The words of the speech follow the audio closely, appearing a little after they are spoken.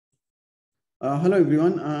Hello,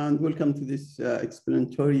 everyone, and welcome to this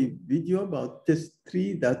explanatory video about test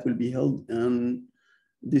 3 that will be held on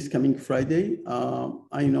this coming Friday.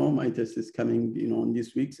 I know my test is coming, in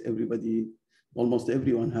these weeks. Almost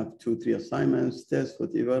everyone have 2-3 assignments, tests,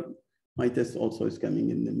 whatever. My test also is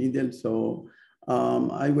coming in the middle. So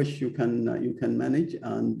I wish you can manage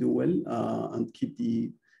and do well and keep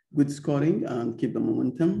the good scoring and keep the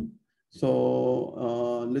momentum.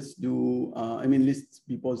 So let's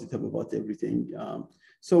be positive about everything.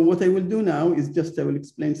 So what I will do now is I will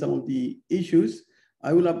explain some of the issues.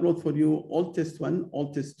 I will upload for you all test 1,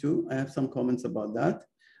 all test 2. I have some comments about that.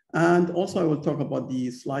 And also I will talk about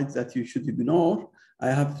the slides that you should ignore. I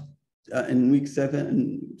have in week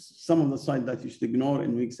 7, some of the slides that you should ignore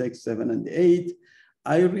in week 6, 7, and 8.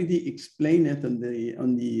 I already explained it on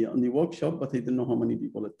the workshop, but I don't know how many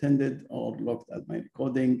people attended or looked at my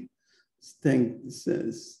recording. Since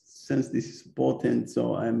this is important,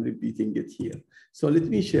 so I'm repeating it here. So let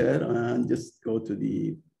me share and just go to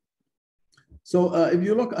the. So if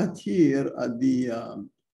you look at here at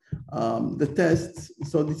the tests,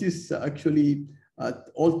 so this is actually at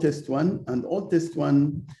all test 1, and all test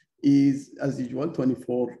 1 is as usual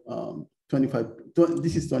 24, 25.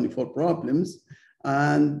 This is 24 problems,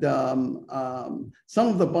 and some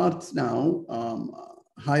of the parts now.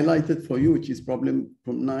 Highlighted for you, which is problem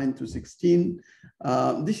from 9 to 16.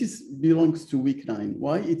 This belongs to week 9.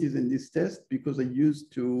 Why it is in this test? Because I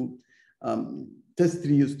used to, test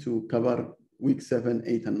 3 used to cover week 7,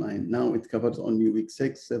 8, and 9. Now it covers only week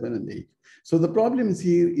 6, 7, and 8. So the problems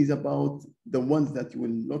here is about the ones that you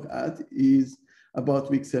will look at is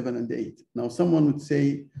about week 7 and 8. Now someone would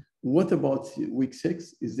say, what about week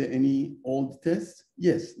 6? Is there any old test?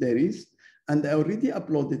 Yes, there is. And I already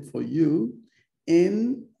uploaded for you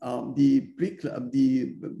in the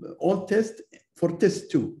old test for test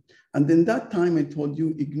 2. And then that time I told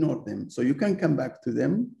you ignore them. So you can come back to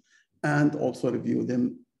them and also review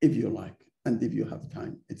them if you like and if you have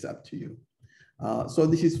time. It's up to you. So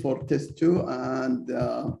this is for test 2, and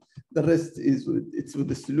the rest is with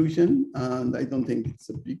the solution. And I don't think it's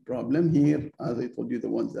a big problem here. As I told you, the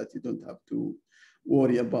ones that you don't have to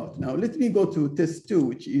worry about. Now let me go to test 2,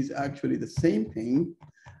 which is actually the same thing.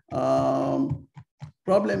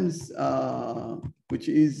 Problems, which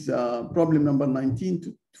is problem number 19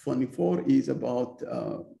 to 24 is about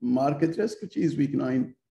market risk, which is week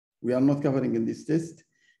 9. We are not covering in this test.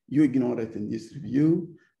 You ignore it in this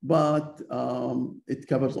review, but it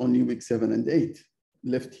covers only week 7 and 8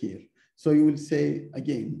 left here. So you will say,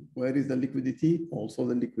 again, where is the liquidity? Also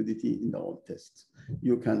the liquidity in the old tests.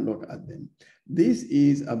 You can look at them. This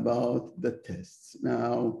is about the tests.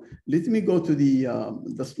 Now, let me go to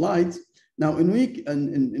the slides. Now, in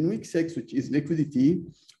week 6, which is liquidity,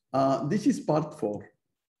 this is part 4.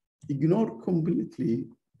 Ignore completely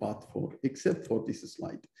part 4, except for this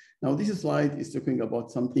slide. Now, this slide is talking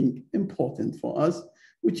about something important for us,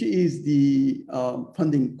 which is the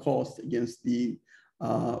funding cost against the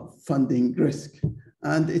funding risk.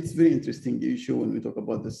 And it's very interesting issue when we talk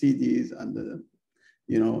about the CDs and the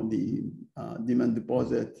demand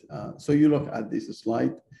deposit. So you look at this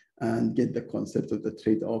slide and get the concept of the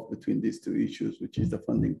trade-off between these two issues, which is the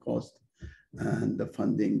funding cost and the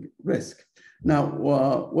funding risk. Now,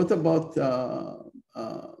 what about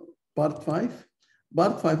part 5?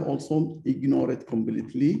 Part 5 also ignore it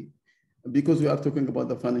completely, because we are talking about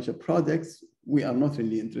the financial products. We are not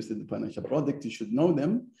really interested in financial products. You should know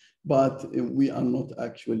them, but we are not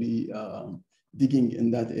actually digging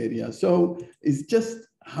in that area. So it's just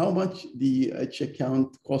how much the H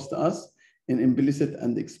account cost us in implicit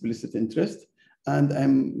and explicit interest. And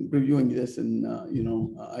I'm reviewing this in,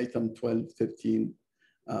 item 12, 13,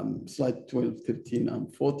 slide 12, 13,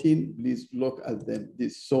 and 14. Please look at them.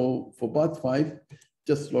 So for part 5,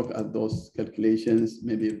 just look at those calculations.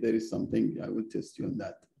 Maybe if there is something, I will test you on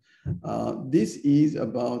that. This is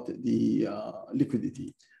about the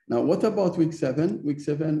liquidity. Now, what about week 7? Week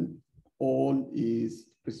 7, all is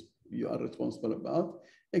you are responsible about,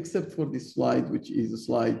 except for this slide, which is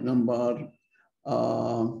slide number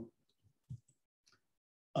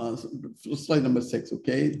slide number 6.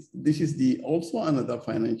 Okay, this is also another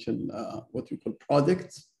financial what we call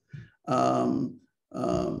products.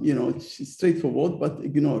 It's straightforward, but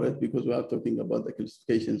ignore it because we are talking about the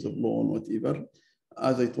classifications of loan, whatever.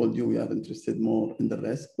 As I told you, we are interested more in the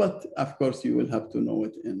rest, but of course you will have to know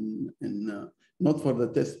it in not for the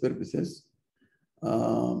test purposes.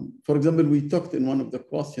 For example, we talked in one of the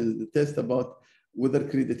questions, the test about whether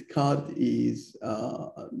credit card is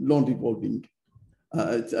loan revolving.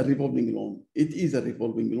 It's a revolving loan. It is a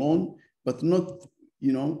revolving loan, but not,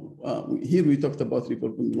 here we talked about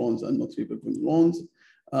revolving loans and not revolving loans.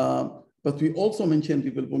 but we also mentioned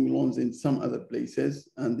revolving loans in some other places,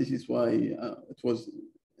 and this is why it was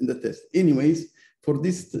in the test. Anyways, for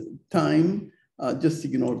this time, just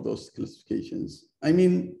ignore those classifications. I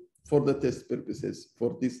mean, for the test purposes,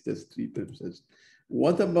 for this test 3 purposes.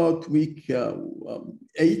 What about week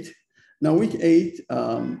 8? Now, week 8,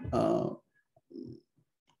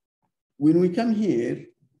 when we come here,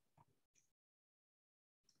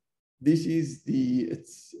 this is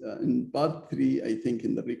it's in part 3, I think,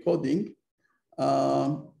 in the recording.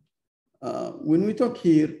 When we talk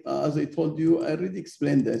here, as I told you, I already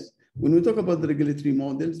explained this. When we talk about the regulatory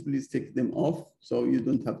models, please take them off so you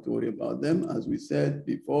don't have to worry about them, as we said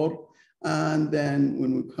before. And then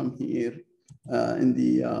when we come here in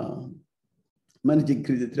the managing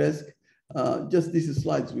credit risk, just these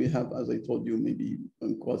slides we have, as I told you, maybe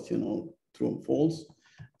one question or true and false.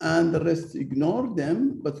 And the rest, ignore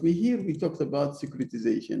them. But we talked about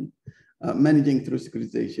securitization, managing through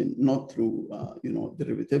securitization, not through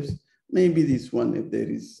derivatives. Maybe this one, if there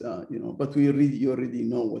is, but you already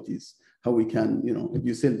know what is, how we can, if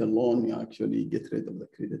you sell the loan, you actually get rid of the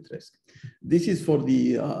credit risk. This is for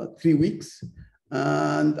the 3 weeks,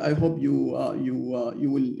 and I hope you will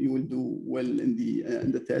do well in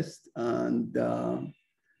the test, and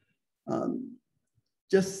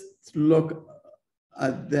just look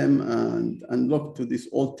at them and look to these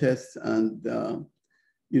old tests and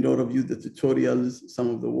review the tutorials, some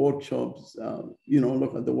of the workshops,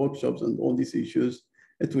 look at the workshops and all these issues.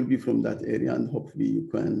 It will be from that area, and hopefully you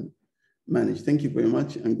can manage. Thank you very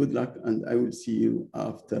much and good luck. And I will see you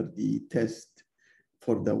after the test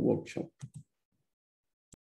for the workshop.